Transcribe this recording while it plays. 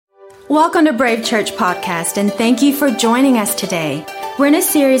Welcome to Brave Church Podcast, and thank you for joining us today. We're in a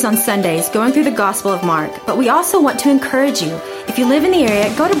series on Sundays going through the Gospel of Mark, but we also want to encourage you. If you live in the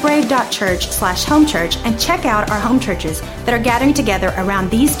area, go to brave.church/homechurch and check out our home churches that are gathering together around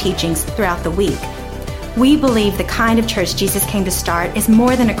these teachings throughout the week. We believe the kind of church Jesus came to start is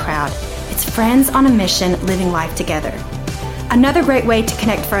more than a crowd. It's friends on a mission living life together. Another great way to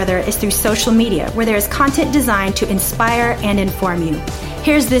connect further is through social media, where there is content designed to inspire and inform you.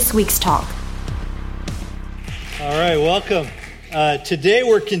 Here's this week's talk. All right, welcome. Today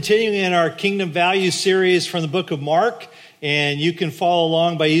we're continuing in our Kingdom Values series from the book of Mark, and you can follow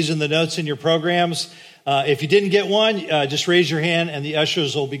along by using the notes in your programs. If you didn't get one, just raise your hand, and the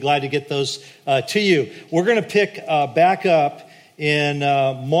ushers will be glad to get those to you. We're going to pick back up in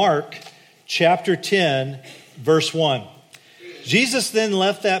Mark chapter 10, verse 1. Jesus then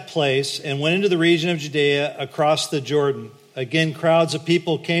left that place and went into the region of Judea across the Jordan. Again, crowds of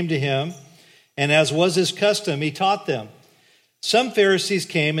people came to him, and as was his custom, he taught them. Some Pharisees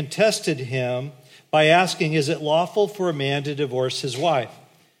came and tested him by asking, "Is it lawful for a man to divorce his wife?"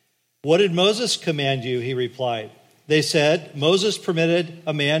 "What did Moses command you?" he replied. They said, "Moses permitted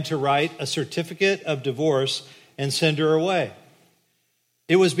a man to write a certificate of divorce and send her away."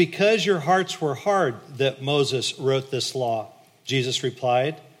 "It was because your hearts were hard that Moses wrote this law," Jesus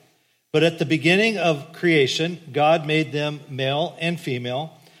replied. "But at the beginning of creation, God made them male and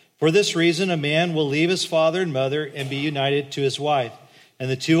female. For this reason, a man will leave his father and mother and be united to his wife, and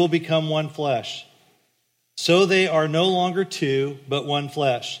the two will become one flesh. So they are no longer two, but one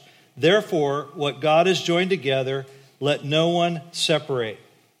flesh. Therefore, what God has joined together, let no one separate."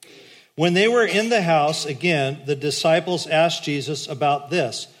 When they were in the house, again, the disciples asked Jesus about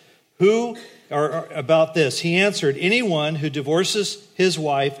this. He answered, "Anyone who divorces his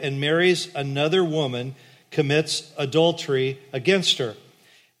wife and marries another woman commits adultery against her.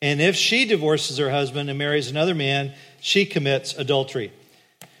 And if she divorces her husband and marries another man, she commits adultery."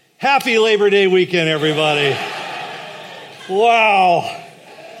 Happy Labor Day weekend, everybody. Wow.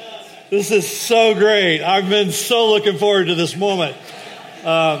 This is so great. I've been so looking forward to this moment.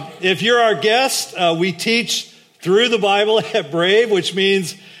 If you're our guest, we teach through the Bible at Brave, which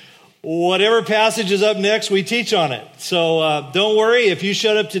means whatever passage is up next, we teach on it. So don't worry if you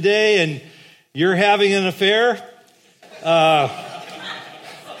showed up today and you're having an affair,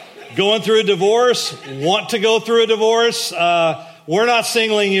 going through a divorce, want to go through a divorce, we're not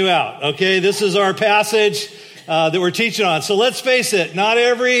singling you out, okay? This is our passage that we're teaching on. So let's face it, not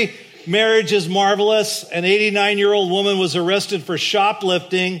every marriage is marvelous. An 89-year-old woman was arrested for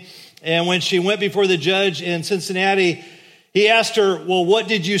shoplifting, and when she went before the judge in Cincinnati, he asked her, "Well, what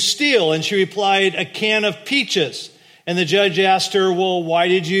did you steal?" And she replied, "A can of peaches." And the judge asked her, "Well, why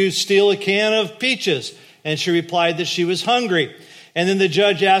did you steal a can of peaches?" And she replied that she was hungry. And then the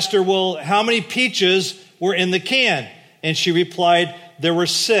judge asked her, "Well, how many peaches were in the can?" And she replied, "There were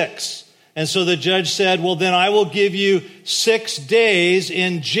 6. And so the judge said, "Well, then I will give you 6 days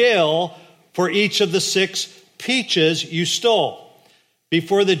in jail for each of the 6 peaches you stole."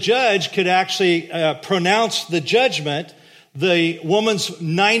 Before the judge could actually pronounce the judgment, the woman's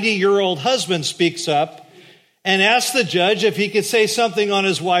 90-year-old husband speaks up and asks the judge if he could say something on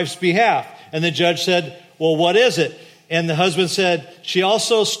his wife's behalf. And the judge said, "Well, what is it?" And the husband said, "She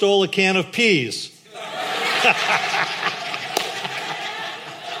also stole a can of peas."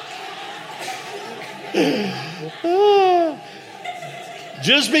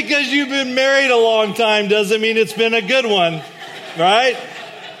 Just because you've been married a long time doesn't mean it's been a good one, right?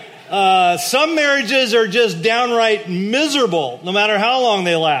 Some marriages are just downright miserable, no matter how long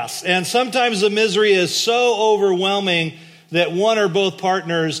they last. And sometimes the misery is so overwhelming that one or both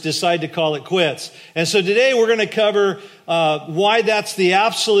partners decide to call it quits. And so today we're going to cover why that's the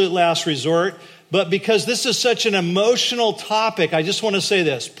absolute last resort. But because this is such an emotional topic, I just want to say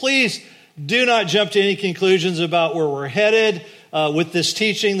this. Please do not jump to any conclusions about where we're headed with this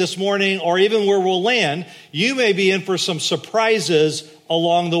teaching this morning, or even where we'll land. You may be in for some surprises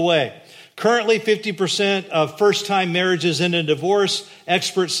along the way. Currently, 50% of first-time marriages end in divorce.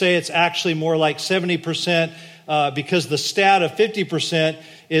 Experts say it's actually more like 70% because the stat of 50%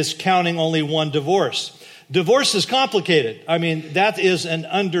 is counting only one divorce. Divorce is complicated. I mean, that is an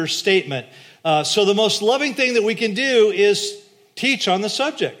understatement. So the most loving thing that we can do is teach on the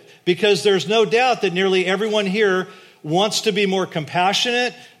subject, because there's no doubt that nearly everyone here wants to be more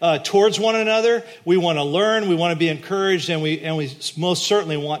compassionate towards one another. We want to learn, we want to be encouraged, and we most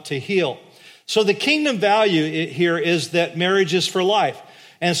certainly want to heal. So the kingdom value here is that marriage is for life.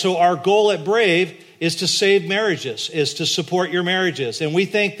 And so our goal at Brave is to save marriages, is to support your marriages. And we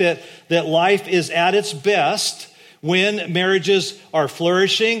think that life is at its best when marriages are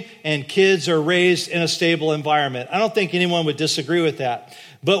flourishing and kids are raised in a stable environment. I don't think anyone would disagree with that.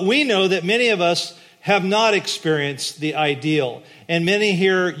 But we know that many of us have not experienced the ideal. And many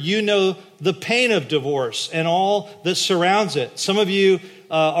here, you know the pain of divorce and all that surrounds it. Some of you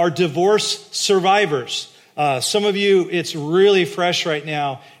are divorce survivors. Some of you, it's really fresh right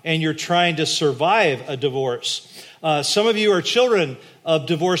now, and you're trying to survive a divorce. Some of you are children of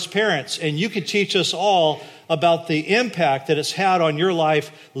divorced parents, and you could teach us all about the impact that it's had on your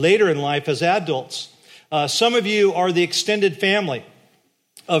life later in life as adults. Some of you are the extended family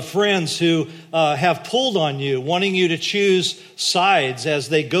of friends who have pulled on you, wanting you to choose sides as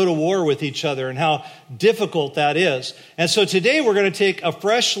they go to war with each other, and how difficult that is. And so today we're going to take a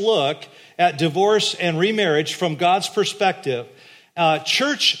fresh look at divorce and remarriage from God's perspective.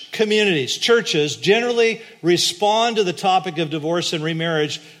 Church communities, churches, generally respond to the topic of divorce and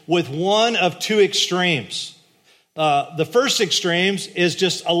remarriage with one of two extremes. The first extremes is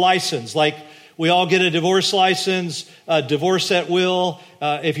just a license, like we all get a divorce license, divorce at will.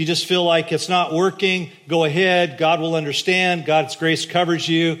 If you just feel like it's not working, go ahead. God will understand. God's grace covers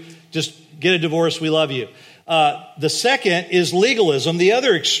you. Just get a divorce. We love you. The second is legalism, the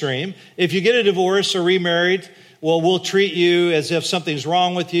other extreme. If you get a divorce or remarried, well, we'll treat you as if something's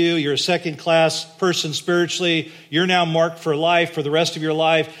wrong with you. You're a second-class person spiritually. You're now marked for life, for the rest of your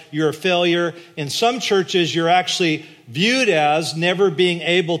life. You're a failure. In some churches, you're actually viewed as never being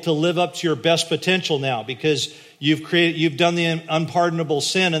able to live up to your best potential now because you've done the unpardonable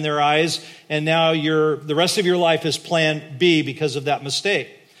sin in their eyes, and now the rest of your life is plan B because of that mistake.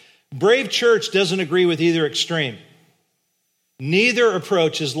 Brave Church doesn't agree with either extreme. Neither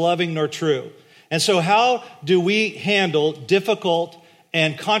approach is loving nor true. And so how do we handle difficult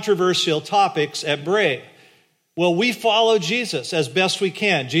and controversial topics at Brave? Well, we follow Jesus as best we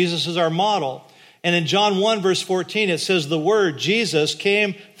can. Jesus is our model. And in John 1, verse 14, it says the word Jesus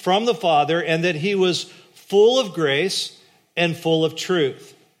came from the Father and that he was full of grace and full of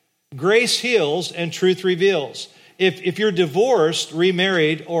truth. Grace heals and truth reveals. If you're divorced,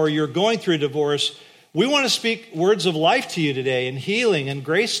 remarried, or you're going through divorce, we want to speak words of life to you today and healing and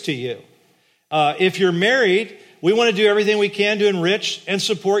grace to you. If you're married, we want to do everything we can to enrich and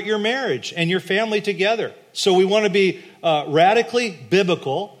support your marriage and your family together. So we want to be radically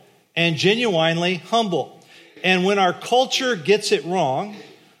biblical and genuinely humble. And when our culture gets it wrong,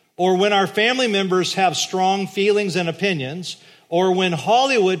 or when our family members have strong feelings and opinions, or when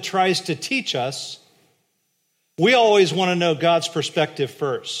Hollywood tries to teach us, we always want to know God's perspective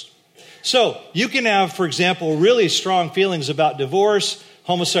first. So you can have, for example, really strong feelings about divorce,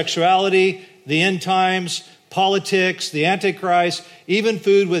 homosexuality, the end times, politics, the Antichrist, even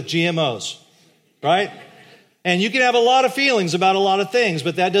food with GMOs, right? And you can have a lot of feelings about a lot of things,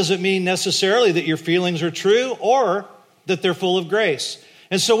 but that doesn't mean necessarily that your feelings are true or that they're full of grace.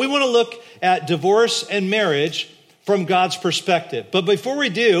 And so we want to look at divorce and marriage from God's perspective. But before we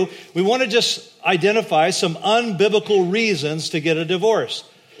do, we want to just identify some unbiblical reasons to get a divorce.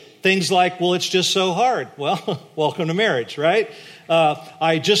 Things like, well, it's just so hard. Well, welcome to marriage, right?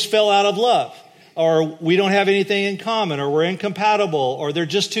 I just fell out of love, or we don't have anything in common, or we're incompatible, or they're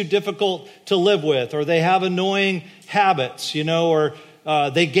just too difficult to live with, or they have annoying habits, or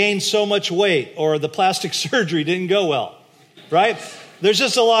they gained so much weight, or the plastic surgery didn't go well, right? There's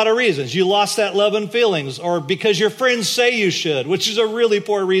just a lot of reasons. You lost that love and feelings, or because your friends say you should, which is a really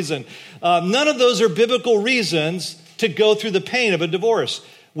poor reason. None of those are biblical reasons to go through the pain of a divorce.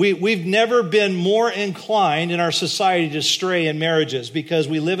 We've never been more inclined in our society to stray in marriages because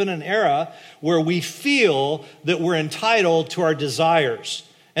we live in an era where we feel that we're entitled to our desires.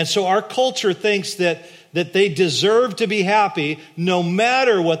 And so our culture thinks that they deserve to be happy no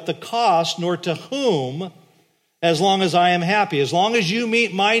matter what the cost, nor to whom, as long as I am happy. As long as you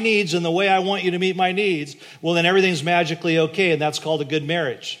meet my needs in the way I want you to meet my needs, well, then everything's magically okay, and that's called a good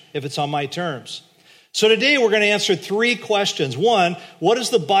marriage, if it's on my terms. So today we're going to answer three questions. One, what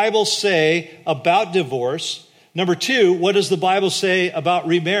does the Bible say about divorce? Number two, what does the Bible say about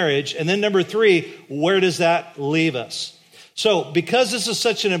remarriage? And then number three, where does that leave us? So because this is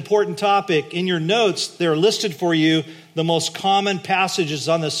such an important topic, in your notes, they're listed for you the most common passages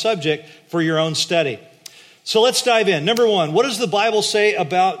on the subject for your own study. So let's dive in. Number one, what does the Bible say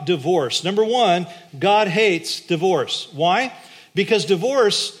about divorce? Number one, God hates divorce. Why? Because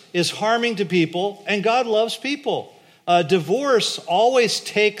divorce is harming to people, and God loves people. Divorce always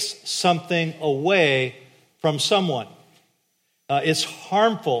takes something away from someone. It's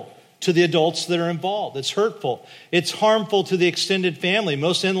harmful to the adults that are involved. It's hurtful. It's harmful to the extended family.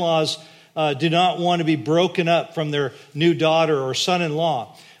 Most in-laws do not want to be broken up from their new daughter or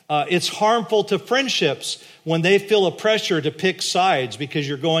son-in-law. It's harmful to friendships when they feel a pressure to pick sides because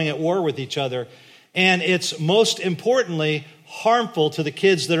you're going at war with each other. And it's most importantly harmful to the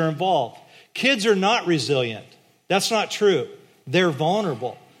kids that are involved. Kids are not resilient. That's not true. They're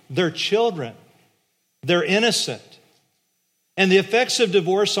vulnerable. They're children. They're innocent. And the effects of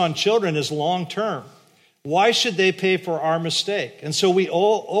divorce on children is long term. Why should they pay for our mistake? And so we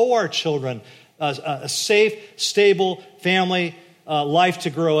owe our children a safe, stable family life to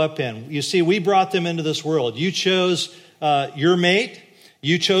grow up in. You see, we brought them into this world. You chose your mate.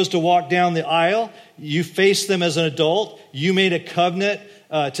 You chose to walk down the aisle. You faced them as an adult. You made a covenant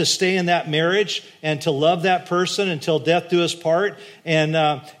to stay in that marriage and to love that person until death do us part. And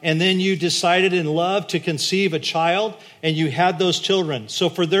then you decided in love to conceive a child, and you had those children. So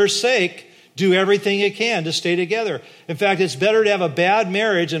for their sake, do everything you can to stay together. In fact, it's better to have a bad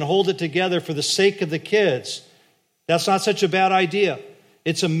marriage and hold it together for the sake of the kids. That's not such a bad idea.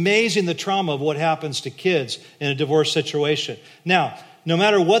 It's amazing the trauma of what happens to kids in a divorce situation. Now, no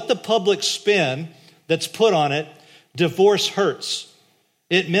matter what the public spin that's put on it, divorce hurts.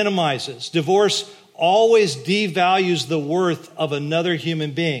 It minimizes. Divorce always devalues the worth of another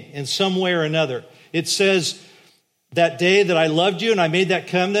human being in some way or another. It says, that day that I loved you and I made that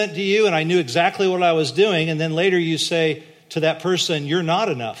covenant to you and I knew exactly what I was doing, and then later you say to that person, you're not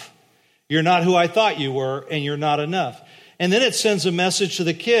enough. You're not who I thought you were, and you're not enough. And then it sends a message to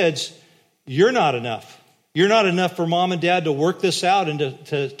the kids, you're not enough. You're not enough for mom and dad to work this out and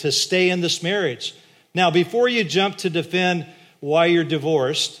to stay in this marriage. Now, before you jump to defend why you're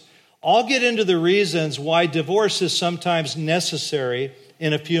divorced, I'll get into the reasons why divorce is sometimes necessary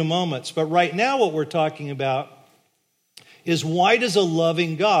in a few moments. But right now what we're talking about is, why does a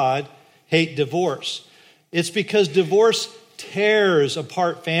loving God hate divorce? It's because divorce tears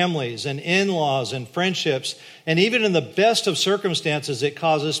apart families and in-laws and friendships, and even in the best of circumstances, it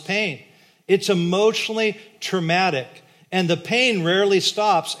causes pain. It's emotionally traumatic, and the pain rarely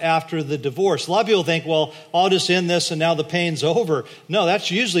stops after the divorce. A lot of people think, well, I'll just end this and now the pain's over. No, that's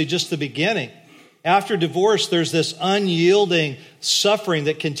usually just the beginning. After divorce, there's this unyielding suffering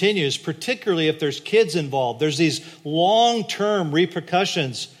that continues, particularly if there's kids involved. There's these long-term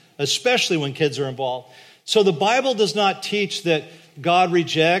repercussions, especially when kids are involved. So the Bible does not teach that God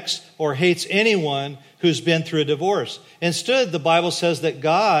rejects or hates anyone who's been through a divorce. Instead, the Bible says that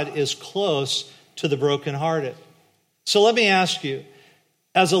God is close to the brokenhearted. So let me ask you,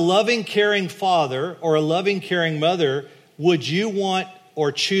 as a loving, caring father or a loving, caring mother, would you want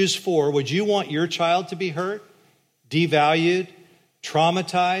your child to be hurt, devalued,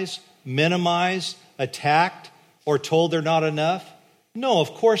 traumatized, minimized, attacked, or told they're not enough? No,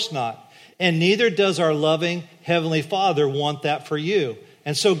 of course not. And neither does our loving Heavenly Father want that for you.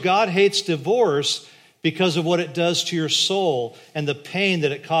 And so God hates divorce because of what it does to your soul and the pain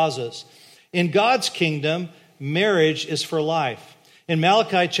that it causes. In God's kingdom, marriage is for life. In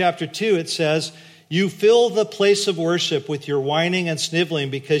Malachi chapter 2, it says, you fill the place of worship with your whining and sniveling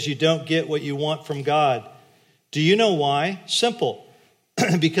because you don't get what you want from God. Do you know why? Simple.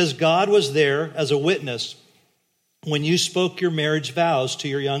 Because God was there as a witness when you spoke your marriage vows to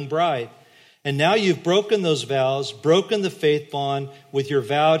your young bride. And now you've broken those vows, broken the faith bond with your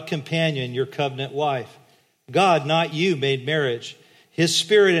vowed companion, your covenant wife. God, not you, made marriage. His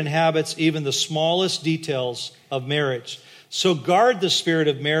Spirit inhabits even the smallest details of marriage. So guard the spirit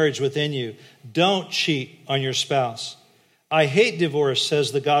of marriage within you. Don't cheat on your spouse. I hate divorce,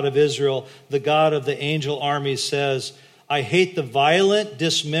 says the God of Israel. The God of the angel armies says, I hate the violent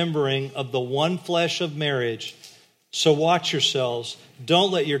dismembering of the one flesh of marriage. So watch yourselves.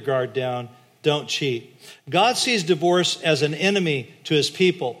 Don't let your guard down. Don't cheat. God sees divorce as an enemy to his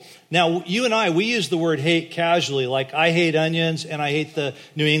people. Now, you and I, we use the word hate casually, like I hate onions and I hate the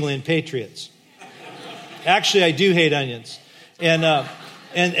New England Patriots. Actually, I do hate onions. And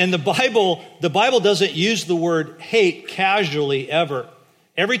the Bible doesn't use the word hate casually ever.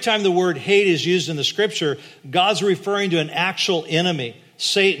 Every time the word hate is used in the scripture, God's referring to an actual enemy,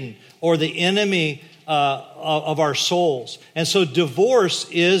 Satan, or the enemy of our souls. And so divorce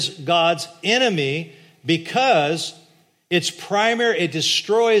is God's enemy because it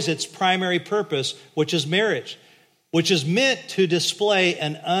destroys its primary purpose, which is marriage, which is meant to display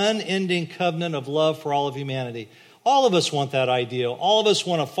an unending covenant of love for all of humanity. All of us want that ideal. All of us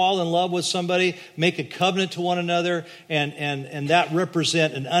want to fall in love with somebody, make a covenant to one another, and that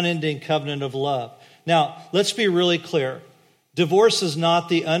represent an unending covenant of love. Now, let's be really clear. Divorce is not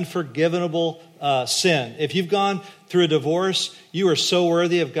the unforgivable sin. If you've gone through a divorce, you are so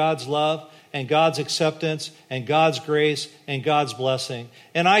worthy of God's love. and God's acceptance and God's grace and God's blessing.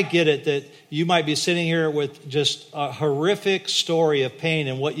 And I get it that you might be sitting here with just a horrific story of pain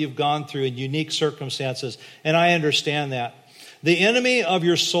and what you've gone through in unique circumstances, and I understand that. The enemy of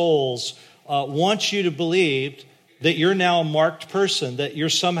your souls wants you to believe that you're now a marked person, that you're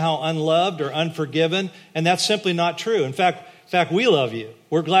somehow unloved or unforgiven, and that's simply not true. In fact, we love you.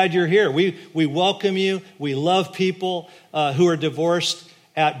 We're glad you're here. We welcome you. We love people who are divorced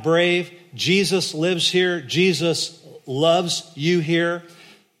at Brave. Jesus lives here. Jesus loves you here.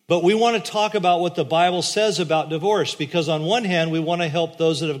 But we want to talk about what the Bible says about divorce, because on one hand, we want to help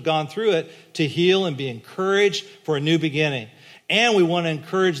those that have gone through it to heal and be encouraged for a new beginning. And we want to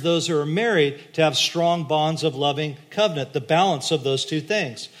encourage those who are married to have strong bonds of loving covenant, the balance of those two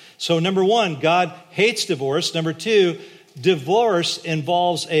things. So number one, God hates divorce. Number two, divorce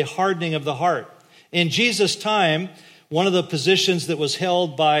involves a hardening of the heart. In Jesus' time, one of the positions that was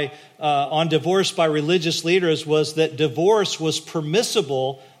held on divorce by religious leaders was that divorce was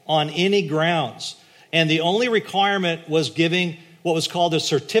permissible on any grounds. And the only requirement was giving what was called a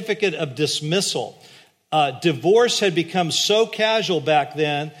certificate of dismissal. Divorce had become so casual back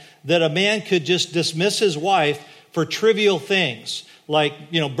then that a man could just dismiss his wife for trivial things like,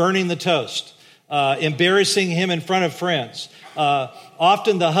 burning the toast, embarrassing him in front of friends.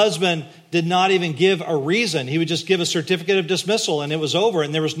 Often the husband did not even give a reason. He would just give a certificate of dismissal and it was over,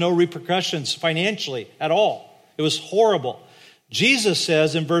 and there was no repercussions financially at all. It was horrible. Jesus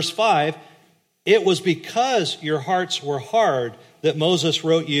says in verse 5, it was because your hearts were hard that Moses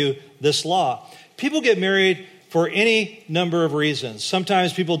wrote you this law. People get married for any number of reasons.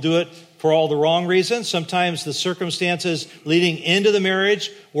 Sometimes people do it for all the wrong reasons. Sometimes the circumstances leading into the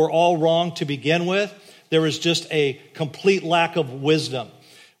marriage were all wrong to begin with. There was just a complete lack of wisdom.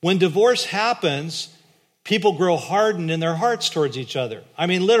 When divorce happens, people grow hardened in their hearts towards each other. I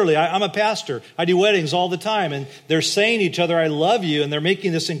mean, literally, I'm a pastor. I do weddings all the time, and they're saying to each other, I love you, and they're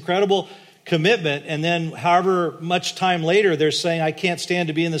making this incredible commitment, and then however much time later, they're saying, I can't stand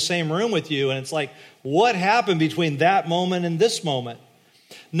to be in the same room with you. And it's like, what happened between that moment and this moment?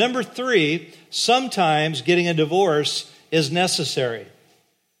 Number three, sometimes getting a divorce is necessary.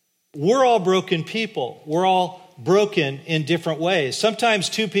 We're all broken people. We're all broken in different ways. Sometimes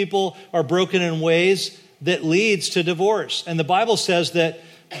two people are broken in ways that leads to divorce. And the Bible says that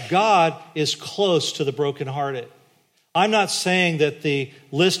God is close to the brokenhearted. I'm not saying that the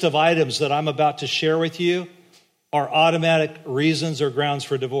list of items that I'm about to share with you are automatic reasons or grounds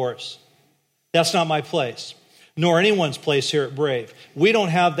for divorce. That's not my place, nor anyone's place here at Brave. We don't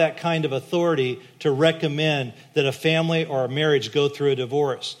have that kind of authority to recommend that a family or a marriage go through a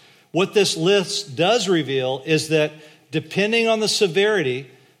divorce. What this list does reveal is that depending on the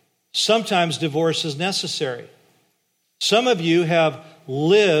severity, sometimes divorce is necessary. Some of you have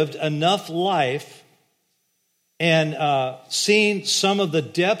lived enough life and seen some of the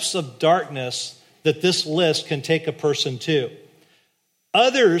depths of darkness that this list can take a person to.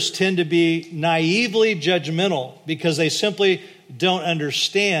 Others tend to be naively judgmental because they simply don't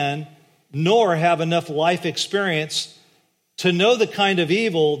understand nor have enough life experience to know the kind of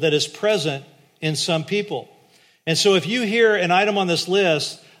evil that is present in some people. And so if you hear an item on this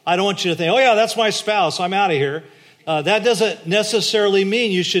list, I don't want you to think, oh yeah, that's my spouse, I'm out of here. That doesn't necessarily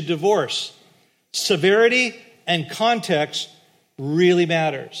mean you should divorce. Severity and context really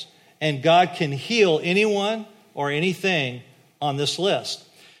matters. And God can heal anyone or anything on this list.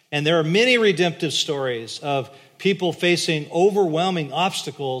 And there are many redemptive stories of people facing overwhelming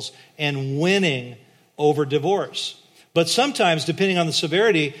obstacles and winning over divorce. But sometimes, depending on the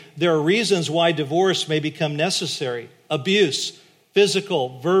severity, there are reasons why divorce may become necessary. Abuse,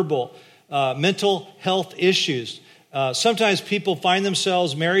 physical, verbal, mental health issues. Sometimes people find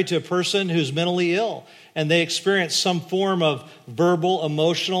themselves married to a person who's mentally ill, and they experience some form of verbal,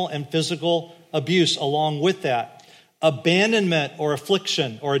 emotional, and physical abuse along with that. Abandonment or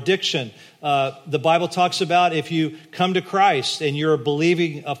affliction or addiction. The Bible talks about if you come to Christ and you're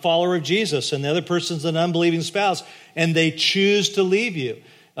a follower of Jesus and the other person's an unbelieving spouse and they choose to leave you,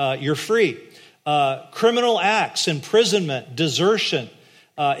 you're free. Criminal acts, imprisonment, desertion,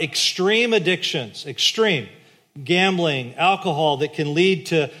 extreme addictions, gambling, alcohol that can lead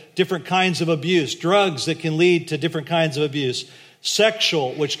to different kinds of abuse, drugs that can lead to different kinds of abuse,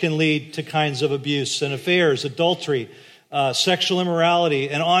 sexual, which can lead to kinds of abuse and affairs, adultery, sexual immorality,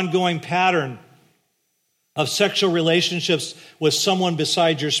 an ongoing pattern of sexual relationships with someone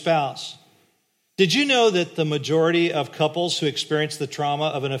beside your spouse. Did you know that the majority of couples who experience the trauma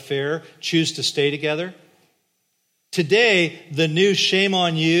of an affair choose to stay together? Today, the new shame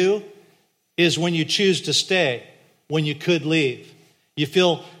on you is when you choose to stay, when you could leave. You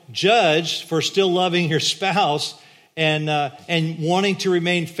feel judged for still loving your spouse and wanting to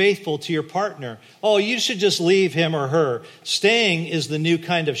remain faithful to your partner. Oh, you should just leave him or her. Staying is the new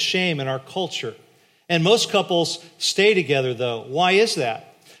kind of shame in our culture. And most couples stay together, though. Why is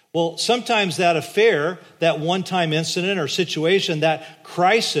that? Well, sometimes that affair, that one-time incident or situation, that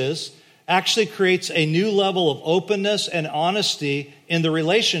crisis actually creates a new level of openness and honesty in the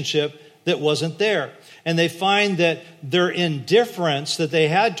relationship that wasn't there. And they find that their indifference that they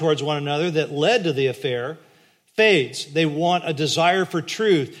had towards one another that led to the affair fades. They want a desire for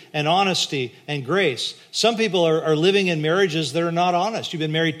truth and honesty and grace. Some people are living in marriages that are not honest. You've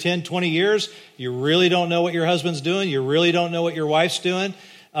been married 10, 20 years. You really don't know what your husband's doing. You really don't know what your wife's doing.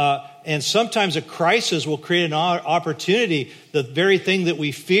 And sometimes a crisis will create an opportunity. The very thing that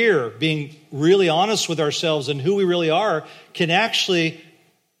we fear, being really honest with ourselves and who we really are, can actually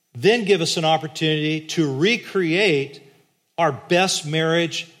then give us an opportunity to recreate our best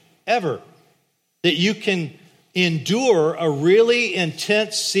marriage ever. That you can endure a really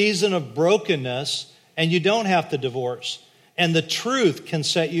intense season of brokenness and you don't have to divorce. And the truth can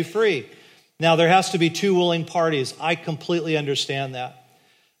set you free. Now, there has to be two willing parties. I completely understand that.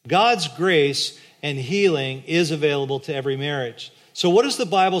 God's grace and healing is available to every marriage. So what does the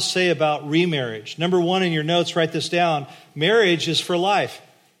Bible say about remarriage? Number one in your notes, write this down. Marriage is for life.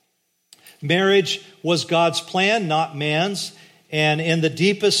 Marriage was God's plan, not man's. And in the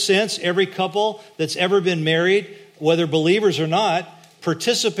deepest sense, every couple that's ever been married, whether believers or not,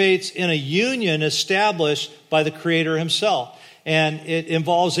 participates in a union established by the Creator himself. And it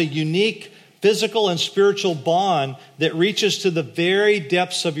involves a unique physical and spiritual bond that reaches to the very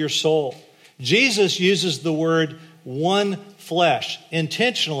depths of your soul. Jesus uses the word one flesh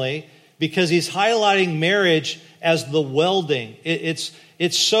intentionally because he's highlighting marriage as the welding. It's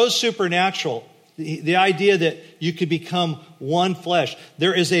so supernatural. The idea that you could become one flesh.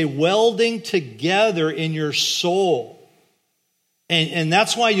 There is a welding together in your soul. And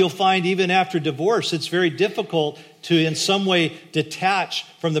that's why you'll find even after divorce, it's very difficult to in some way detach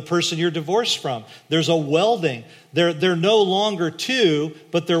from the person you're divorced from. There's a welding. They're no longer two,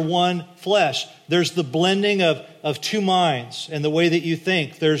 but they're one flesh. There's the blending of two minds and the way that you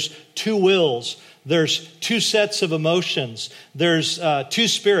think. There's two wills. There's two sets of emotions. There's two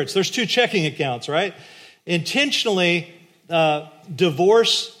spirits. There's two checking accounts, right? Intentionally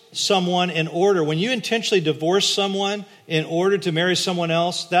divorce someone in order. When you intentionally divorce someone in order to marry someone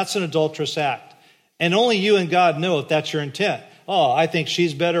else, that's an adulterous act. And only you and God know if that's your intent. Oh, I think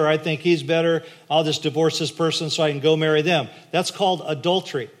she's better. I think he's better. I'll just divorce this person so I can go marry them. That's called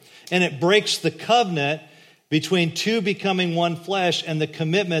adultery. And it breaks the covenant between two becoming one flesh and the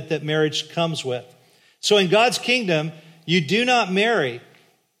commitment that marriage comes with. So in God's kingdom, you do not marry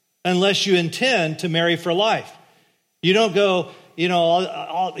unless you intend to marry for life. You don't go,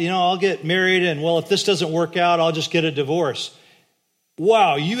 I'll get married and, well, if this doesn't work out, I'll just get a divorce.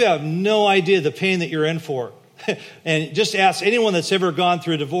 Wow, you have no idea the pain that you're in for. And just ask anyone that's ever gone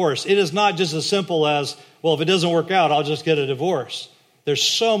through a divorce. It is not just as simple as, well, if it doesn't work out, I'll just get a divorce. There's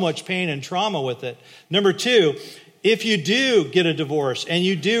so much pain and trauma with it. Number two, if you do get a divorce and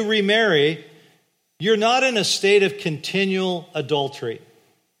you do remarry, you're not in a state of continual adultery.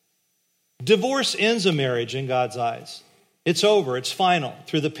 Divorce ends a marriage in God's eyes. It's over. It's final.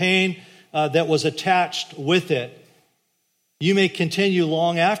 Through the pain that was attached with it. You may continue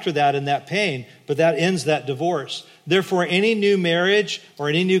long after that in that pain, but that ends that divorce. Therefore, any new marriage or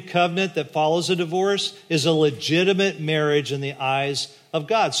any new covenant that follows a divorce is a legitimate marriage in the eyes of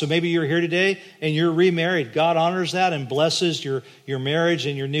God. So maybe you're here today and you're remarried. God honors that and blesses your marriage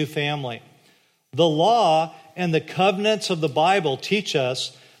and your new family. The law and the covenants of the Bible teach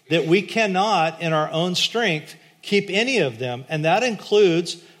us that we cannot, in our own strength, keep any of them, and that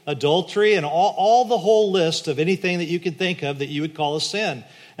includes adultery and all the whole list of anything that you can think of that you would call a sin.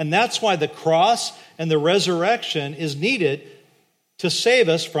 And that's why the cross and the resurrection is needed to save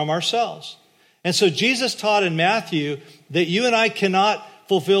us from ourselves. And so Jesus taught in Matthew that you and I cannot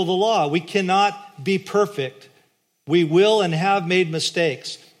fulfill the law. We cannot be perfect. We will and have made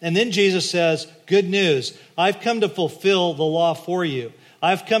mistakes. And then Jesus says, good news, I've come to fulfill the law for you.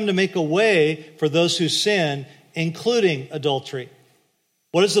 I've come to make a way for those who sin, including adultery.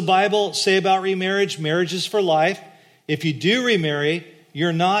 What does the Bible say about remarriage? Marriage is for life. If you do remarry,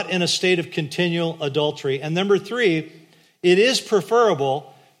 you're not in a state of continual adultery. And number three, it is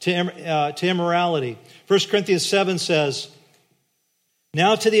preferable to immorality. 1 Corinthians 7 says,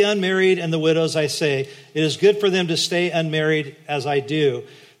 now to the unmarried and the widows I say, it is good for them to stay unmarried as I do.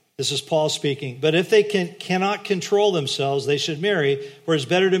 This is Paul speaking. But if they cannot control themselves, they should marry, for it's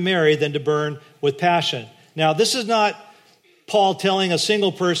better to marry than to burn with passion. Now, this is not Paul telling a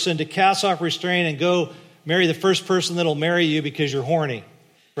single person to cast off restraint and go marry the first person that'll marry you because you're horny,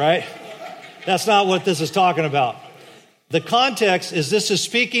 right? That's not what this is talking about. The context is this is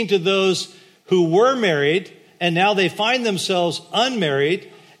speaking to those who were married and now they find themselves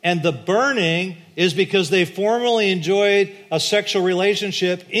unmarried, and the burning is because they formerly enjoyed a sexual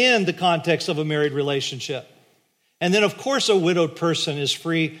relationship in the context of a married relationship. And then, of course, a widowed person is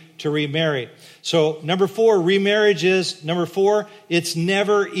free to remarry. So, number 4, remarriage is, number 4, it's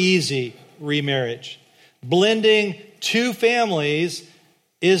never easy, remarriage. Blending two families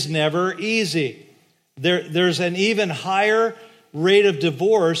is never easy. There's an even higher rate of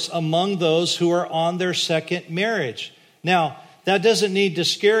divorce among those who are on their second marriage. Now, that doesn't need to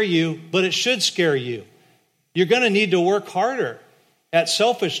scare you, but it should scare you. You're going to need to work harder at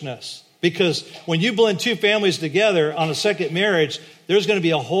selfishness, because when you blend two families together on a second marriage, there's going to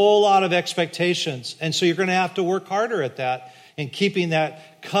be a whole lot of expectations. And so you're going to have to work harder at that and keeping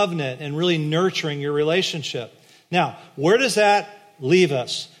that covenant and really nurturing your relationship. Now, where does that leave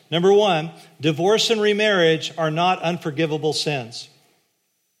us? Number 1, divorce and remarriage are not unforgivable sins.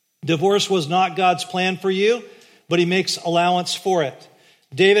 Divorce was not God's plan for you, but he makes allowance for it.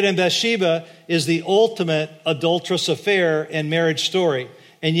 David and Bathsheba is the ultimate adulterous affair and marriage story.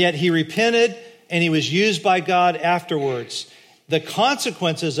 And yet he repented and he was used by God afterwards. The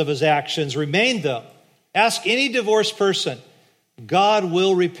consequences of his actions remain, though. Ask any divorced person. God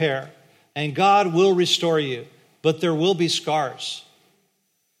will repair and God will restore you, but there will be scars.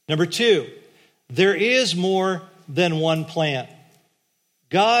 Number 2, there is more than one plan.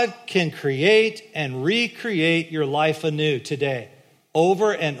 God can create and recreate your life anew today,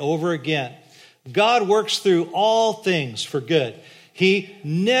 over and over again. God works through all things for good. He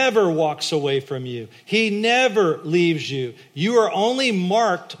never walks away from you. He never leaves you. You are only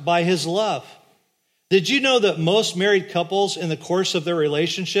marked by his love. Did you know that most married couples in the course of their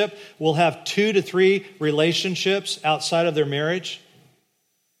relationship will have 2 to 3 relationships outside of their marriage?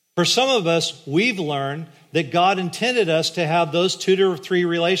 For some of us, we've learned that God intended us to have those 2 to 3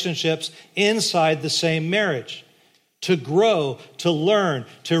 relationships inside the same marriage, to grow, to learn,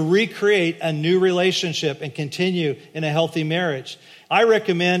 to recreate a new relationship and continue in a healthy marriage. I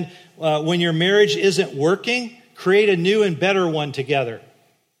recommend when your marriage isn't working, create a new and better one together.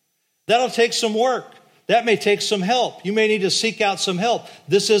 That'll take some work. That may take some help. You may need to seek out some help.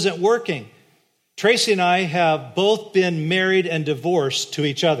 This isn't working. Tracy and I have both been married and divorced to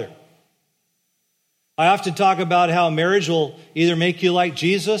each other. I often talk about how marriage will either make you like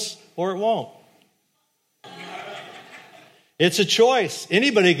Jesus or it won't. It's a choice.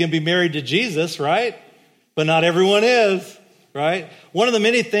 Anybody can be married to Jesus, right? But not everyone is, right? One of the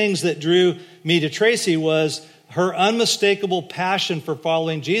many things that drew me to Tracy was her unmistakable passion for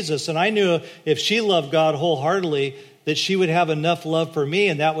following Jesus. And I knew if she loved God wholeheartedly, that she would have enough love for me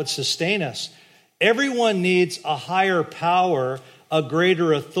and that would sustain us. Everyone needs a higher power, a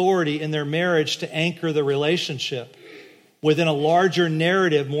greater authority in their marriage to anchor the relationship within a larger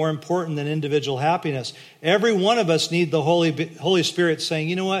narrative more important than individual happiness. Every one of us need the Holy Spirit saying,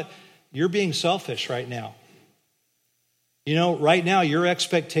 you know what? You're being selfish right now. You know, right now, your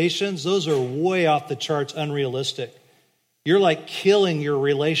expectations, those are way off the charts, unrealistic. You're like killing your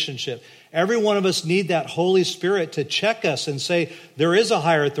relationship. Every one of us need that Holy Spirit to check us and say, there is a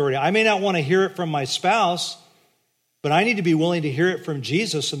higher authority. I may not want to hear it from my spouse, but I need to be willing to hear it from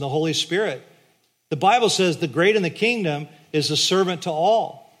Jesus and the Holy Spirit. The Bible says the great in the kingdom is a servant to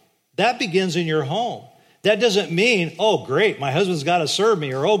all. That begins in your home. That doesn't mean, oh, great, my husband's got to serve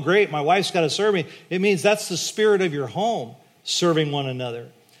me, or oh, great, my wife's got to serve me. It means that's the spirit of your home, serving one another.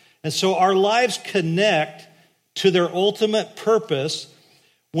 And so our lives connect to their ultimate purpose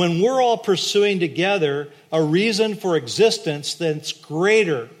when we're all pursuing together a reason for existence that's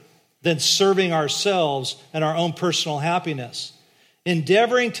greater than serving ourselves and our own personal happiness.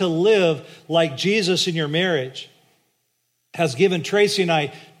 Endeavoring to live like Jesus in your marriage has given Tracy and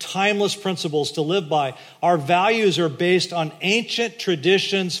I timeless principles to live by. Our values are based on ancient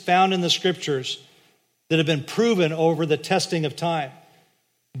traditions found in the scriptures that have been proven over the testing of time.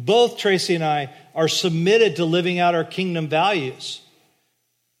 Both Tracy and I are submitted to living out our kingdom values.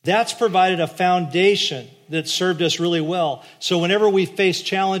 That's provided a foundation that served us really well. So whenever we face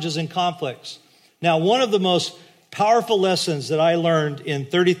challenges and conflicts. Now, one of the most powerful lessons that I learned in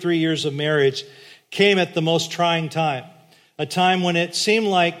 33 years of marriage came at the most trying time. A time when it seemed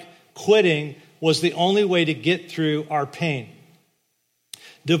like quitting was the only way to get through our pain.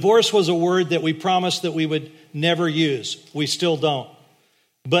 Divorce was a word that we promised that we would never use. We still don't.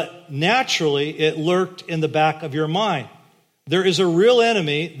 But naturally, it lurked in the back of your mind. there is a real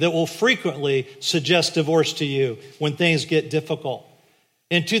enemy that will frequently suggest divorce to you when things get difficult.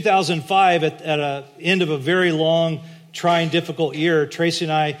 In 2005, at the end of a very long, trying, difficult year, Tracy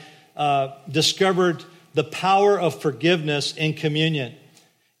and I discovered the power of forgiveness in communion.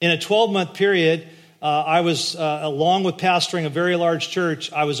 In a 12-month period, I was, along with pastoring a very large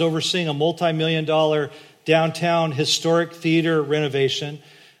church, I was overseeing a multi-million-dollar downtown historic theater renovation.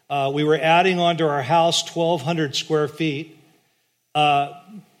 We were adding onto our house 1,200 square feet.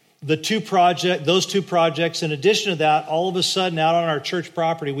 Those two projects, in addition to that, all of a sudden out on our church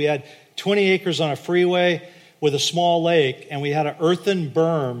property, we had 20 acres on a freeway with a small lake, and we had an earthen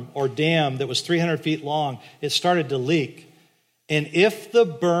berm or dam that was 300 feet long. It started to leak. And if the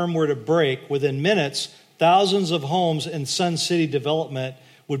berm were to break, within minutes, thousands of homes in Sun City development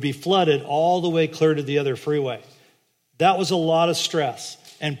would be flooded all the way clear to the other freeway. That was a lot of stress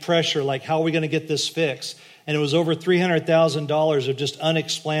and pressure, like how are we going to get this fixed? And it was over $300,000 of just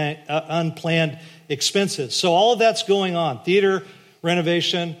unplanned expenses. So all of that's going on. Theater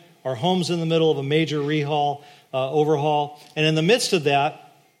renovation, our home's in the middle of a major overhaul. And in the midst of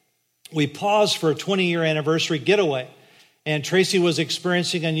that, we paused for a 20-year anniversary getaway. And Tracy was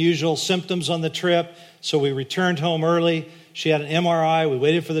experiencing unusual symptoms on the trip, so we returned home early. She had an MRI. We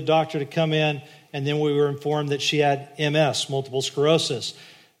waited for the doctor to come in, and then we were informed that she had MS, multiple sclerosis,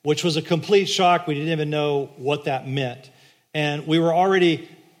 which was a complete shock. We didn't even know what that meant. And we were already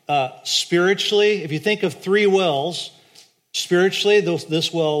spiritually, if you think of three wells, spiritually,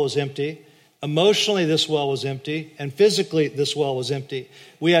 this well was empty. Emotionally, this well was empty. And physically, this well was empty.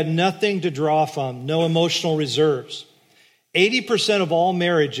 We had nothing to draw from, no emotional reserves. 80% of all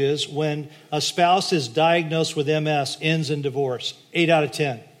marriages, when a spouse is diagnosed with MS, ends in divorce. 8 out of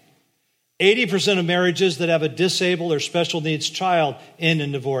 10. 80% of marriages that have a disabled or special needs child end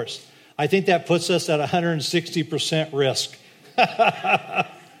in divorce. I think that puts us at 160% risk.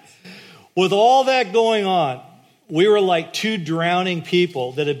 With all that going on, we were like two drowning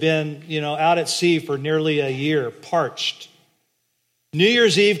people that had been, out at sea for nearly a year, parched. New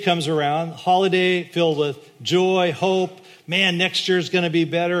Year's Eve comes around, holiday filled with joy, hope. Man, next year's going to be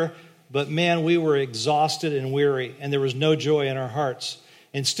better. But man, we were exhausted and weary, and there was no joy in our hearts.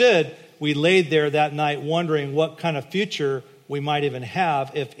 Instead, we laid there that night wondering what kind of future we might even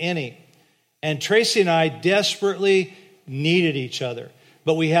have, if any. And Tracy and I desperately needed each other,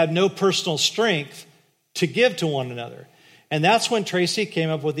 but we had no personal strength to give to one another. And that's when Tracy came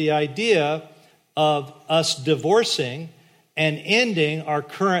up with the idea of us divorcing and ending our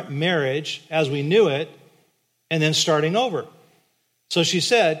current marriage as we knew it, and then starting over. So she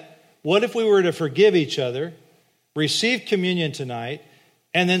said, what if we were to forgive each other, receive communion tonight,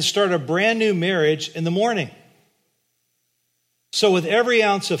 and then start a brand new marriage in the morning? So with every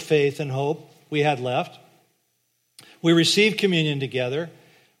ounce of faith and hope we had left, we received communion together.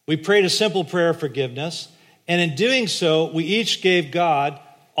 We prayed a simple prayer of forgiveness. And in doing so, we each gave God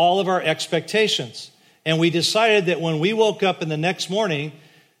all of our expectations. And we decided that when we woke up in the next morning,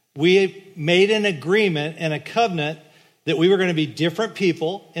 we made an agreement and a covenant that we were going to be different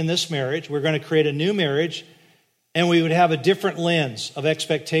people in this marriage. We're going to create a new marriage, and we would have a different lens of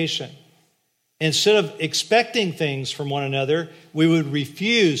expectation. Instead of expecting things from one another, we would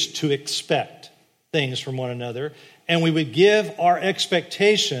refuse to expect things from one another, and we would give our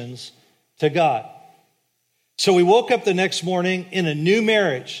expectations to God. So we woke up the next morning in a new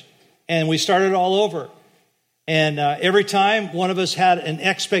marriage, and we started all over. And every time one of us had an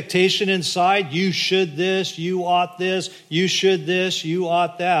expectation inside, you should this, you ought this, you should this, you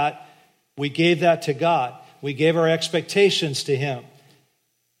ought that, we gave that to God. We gave our expectations to Him.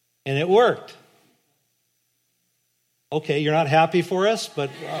 And it worked. Okay, you're not happy for us, but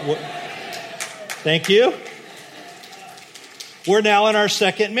thank you. We're now in our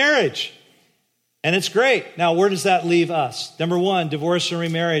second marriage. And it's great. Now, where does that leave us? Number one, divorce and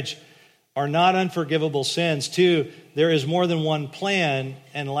remarriage are not unforgivable sins. 2, there is more than one plan.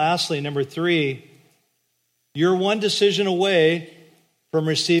 And lastly, number 3, you're one decision away from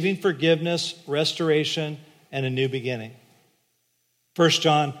receiving forgiveness, restoration, and a new beginning. 1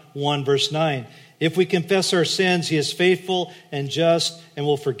 John 1, verse 9. If we confess our sins, He is faithful and just and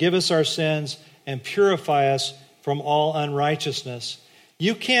will forgive us our sins and purify us from all unrighteousness.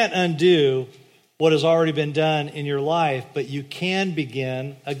 You can't undo what has already been done in your life, but you can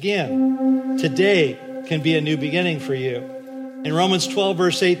begin again. Today can be a new beginning for you. In Romans 12,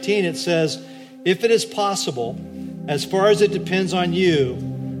 verse 18, it says, if it is possible, as far as it depends on you,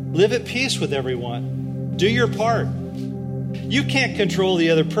 live at peace with everyone. Do your part. You can't control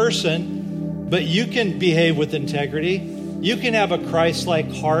the other person, but you can behave with integrity. You can have a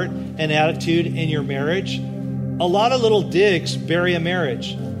Christ-like heart and attitude in your marriage. A lot of little digs bury a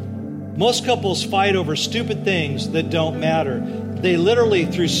marriage. Most couples fight over stupid things that don't matter. They literally,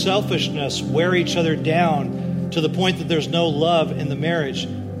 through selfishness, wear each other down to the point that there's no love in the marriage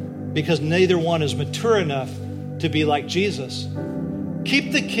because neither one is mature enough to be like Jesus.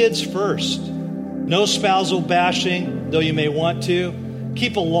 Keep the kids first. No spousal bashing, though you may want to.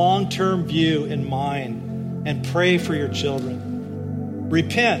 Keep a long-term view in mind and pray for your children.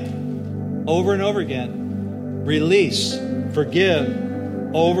 Repent over and over again. Release,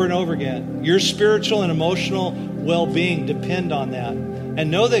 forgive over and over again. Your spiritual and emotional well-being depend on that. And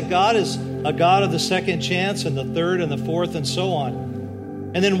know that God is a God of the second chance and the third and the fourth and so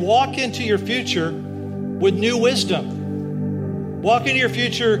on. And then walk into your future with new wisdom. Walk into your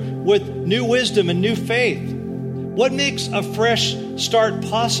future with new wisdom and new faith. What makes a fresh start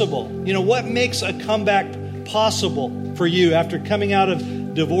possible? What makes a comeback possible for you after coming out of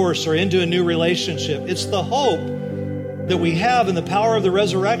divorce or into a new relationship? It's the hope that we have in the power of the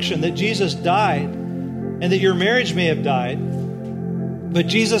resurrection, that Jesus died and that your marriage may have died, but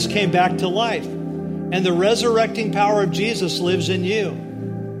Jesus came back to life. And the resurrecting power of Jesus lives in you.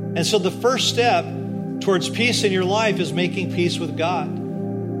 And so the first step towards peace in your life is making peace with God.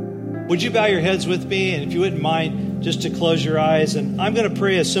 Would you bow your heads with me? And if you wouldn't mind, just to close your eyes. And I'm going to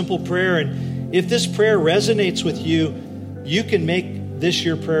pray a simple prayer. And if this prayer resonates with you, you can make this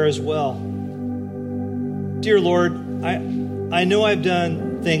your prayer as well. Dear Lord, I know I've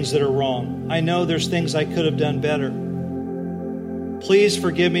done things that are wrong. I know there's things I could have done better. Please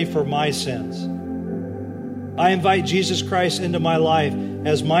forgive me for my sins. I invite Jesus Christ into my life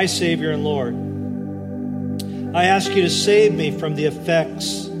as my Savior and Lord. I ask you to save me from the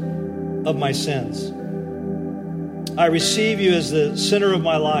effects of my sins. I receive you as the center of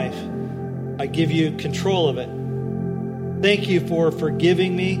my life. I give you control of it. Thank you for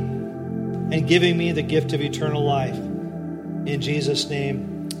forgiving me and giving me the gift of eternal life. In Jesus'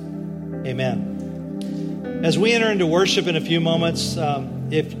 name, amen. As we enter into worship in a few moments,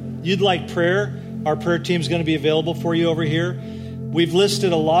 if you'd like prayer, our prayer team is going to be available for you over here. We've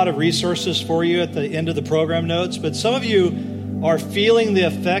listed a lot of resources for you at the end of the program notes, but some of you are feeling the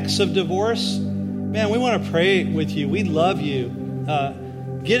effects of divorce. Man, we want to pray with you. We love you.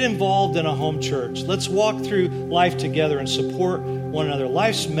 Get involved in a home church. Let's walk through life together and support one another.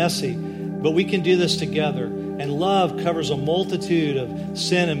 Life's messy, but we can do this together. And love covers a multitude of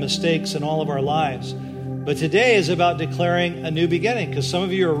sin and mistakes in all of our lives. But today is about declaring a new beginning, because some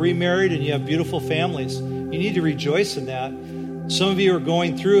of you are remarried and you have beautiful families. You need to rejoice in that. Some of you are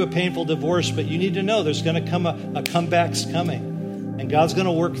going through a painful divorce, but you need to know there's going to come a comeback's coming. And God's going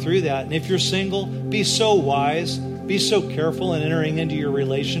to work through that. And if you're single, be so wise, be so careful in entering into your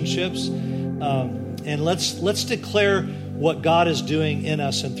relationships. And let's declare what God is doing in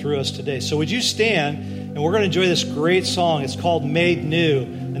us and through us today. So would you stand? And we're going to enjoy this great song. It's called Made New.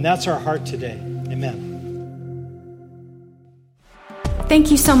 And that's our heart today. Amen. Thank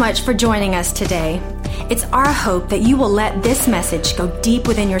you so much for joining us today. It's our hope that you will let this message go deep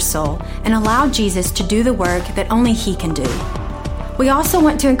within your soul and allow Jesus to do the work that only He can do. We also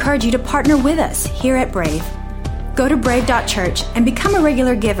want to encourage you to partner with us here at Brave. Go to brave.church and become a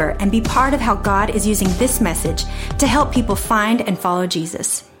regular giver and be part of how God is using this message to help people find and follow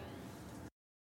Jesus.